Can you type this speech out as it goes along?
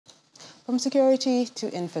From security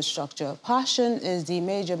to infrastructure, passion is the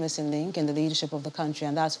major missing link in the leadership of the country,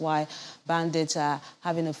 and that's why bandits are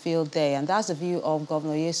having a field day. And that's the view of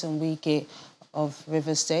Governor Nyesom Wike of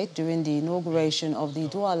Rivers State during the inauguration of the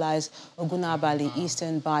dualized Ogunabali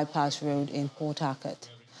Eastern Bypass Road in Port Harcourt.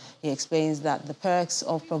 He explains that the perks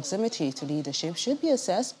of proximity to leadership should be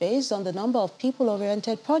assessed based on the number of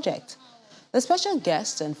people-oriented projects. The special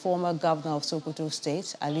guest and former governor of Sokoto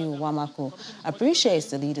State, Aliu Wamako, appreciates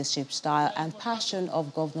the leadership style and passion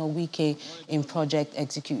of Governor Wike in project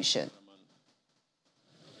execution.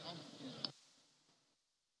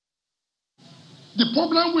 The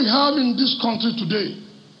problem we have in this country today,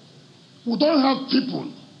 we don't have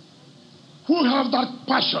people who have that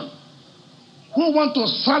passion, who want to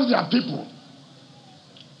serve their people.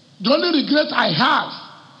 The only regret I have,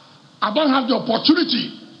 I don't have the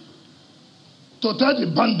opportunity to tell the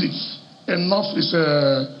bandits enough is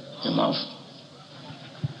enough.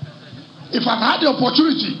 If I had the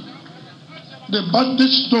opportunity, the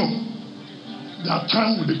bandits know their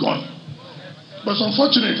time will be gone. But it's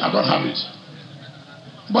unfortunate I don't have it.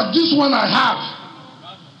 But this one I have,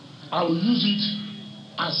 I will use it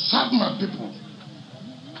and serve my people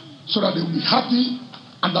so that they will be happy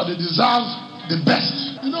and that they deserve the best.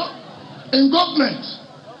 You know, in government,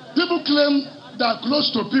 people claim they are close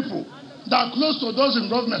to people. They are close to those in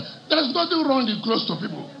government. There is nothing wrong in close to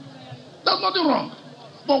people. There's nothing wrong.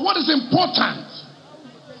 But what is important,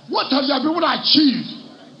 what have your people achieved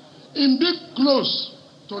in being close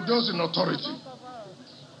to those in authority?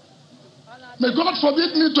 May God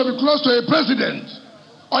forbid me to be close to a president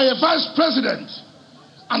or a vice president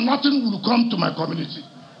and nothing will come to my community.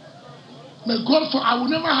 May God I will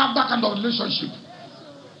never have that kind of relationship.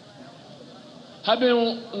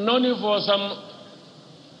 Having known you for some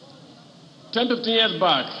 10, 15 years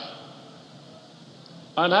back,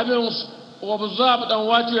 and having observed and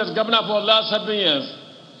watched you as governor for the last 7 years,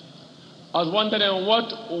 I was wondering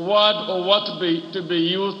what word or what to be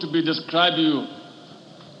used to describe you.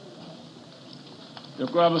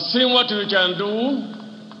 Because I've seen what you can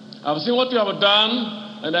do, I've seen what you have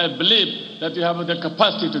done, and I believe that you have the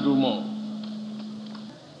capacity to do more.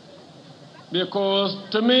 Because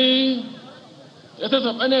to me, it is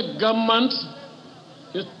of any government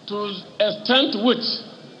is to extent which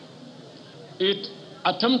it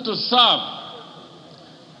attempts to serve,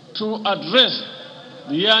 to address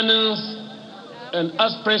the yearnings and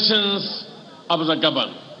aspirations of the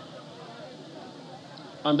government.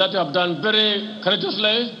 And that you have done very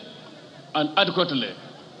courageously and adequately.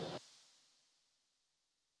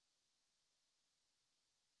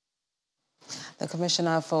 The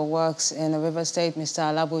Commissioner for Works in Rivers State, Mr.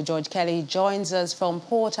 Alabo George Kelly, joins us from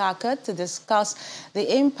Port Harcourt to discuss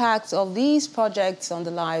the impact of these projects on the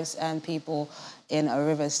lives and people in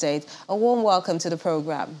Rivers State. A warm welcome to the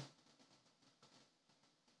program.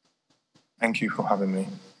 Thank you for having me.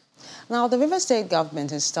 Now, the Rivers State government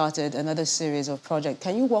has started another series of projects.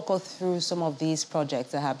 Can you walk us through some of these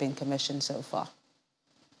projects that have been commissioned so far?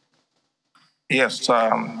 Yes,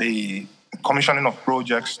 the commissioning of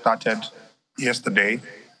projects started yesterday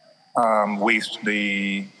with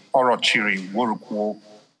the Orochiri-Worukwo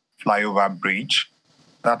flyover bridge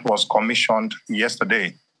that was commissioned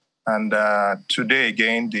yesterday. And today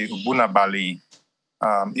again, the Ogunabali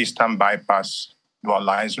Eastern Bypass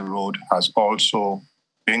dualized road has also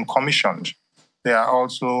been commissioned. There are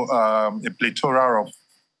also a plethora of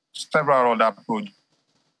several other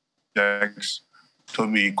projects to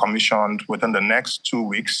be commissioned within the next 2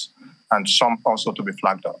 weeks and some also to be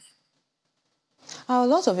flagged off. A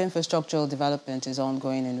lot of infrastructural development is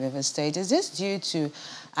ongoing in Rivers State. Is this due to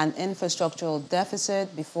an infrastructural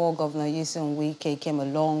deficit before Governor Nyesom Wike came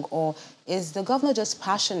along, or is the governor just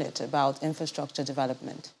passionate about infrastructure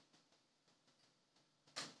development?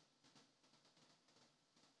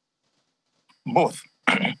 Both.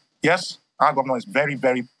 Yes, our governor is very,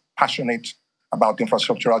 very passionate about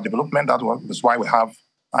infrastructural development. That is why we have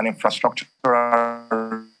an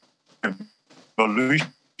infrastructural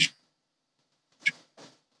revolution.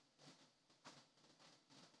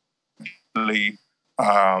 In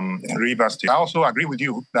Rivers State. I also agree with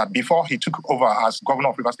you that before he took over as governor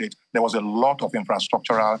of Rivers State, there was a lot of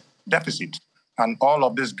infrastructural deficit, and all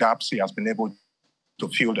of these gaps he has been able to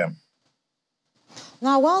fill them.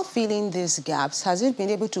 Now, while filling these gaps, has it been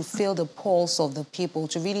able to feel the pulse of the people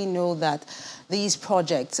to really know that these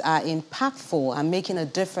projects are impactful and making a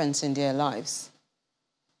difference in their lives?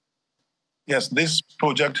 Yes, these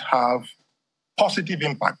projects have positive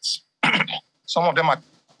impacts. Some of them are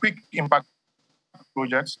quick impact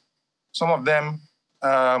projects. Some of them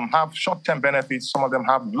have short-term benefits. Some of them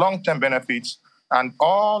have long-term benefits. And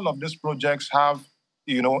all of these projects have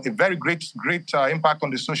a very great impact on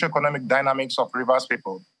the socio-economic dynamics of Rivers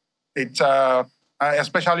people. It,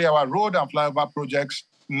 especially our road and flyover projects,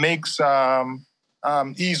 makes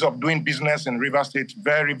ease of doing business in Rivers State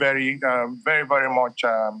very, very much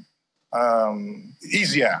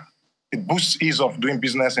easier. It boosts ease of doing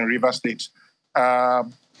business in Rivers State.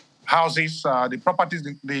 Houses,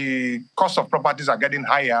 the cost of properties are getting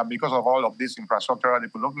higher because of all of this infrastructural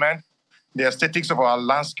development. The aesthetics of our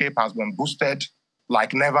landscape has been boosted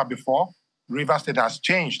like never before. Rivers State has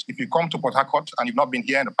changed. If you come to Port Harcourt and you've not been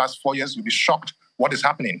here in the past 4 years, you'll be shocked what is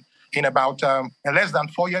happening. In less than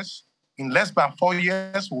 4 years,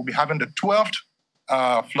 we'll be having the 12th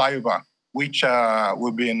flyover, which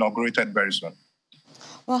will be inaugurated very soon.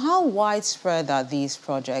 Well, how widespread are these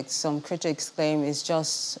projects? Some critics claim it's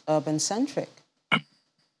just urban-centric.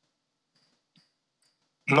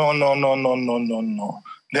 No.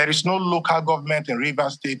 There is no local government in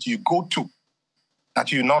Rivers State you go to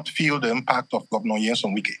that you not feel the impact of Governor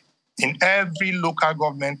Nyesom Wike. In every local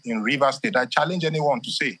government in Rivers State, I challenge anyone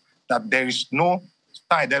to say that there is no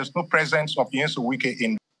presence of Nyesom Wike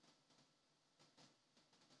in.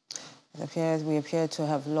 We appear to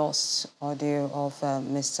have lost audio of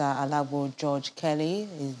Mr. Alagbo George Kelly,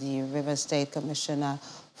 is the Rivers State Commissioner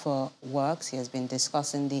for Works. He has been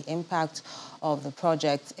discussing the impact of the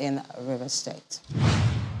project in Rivers State.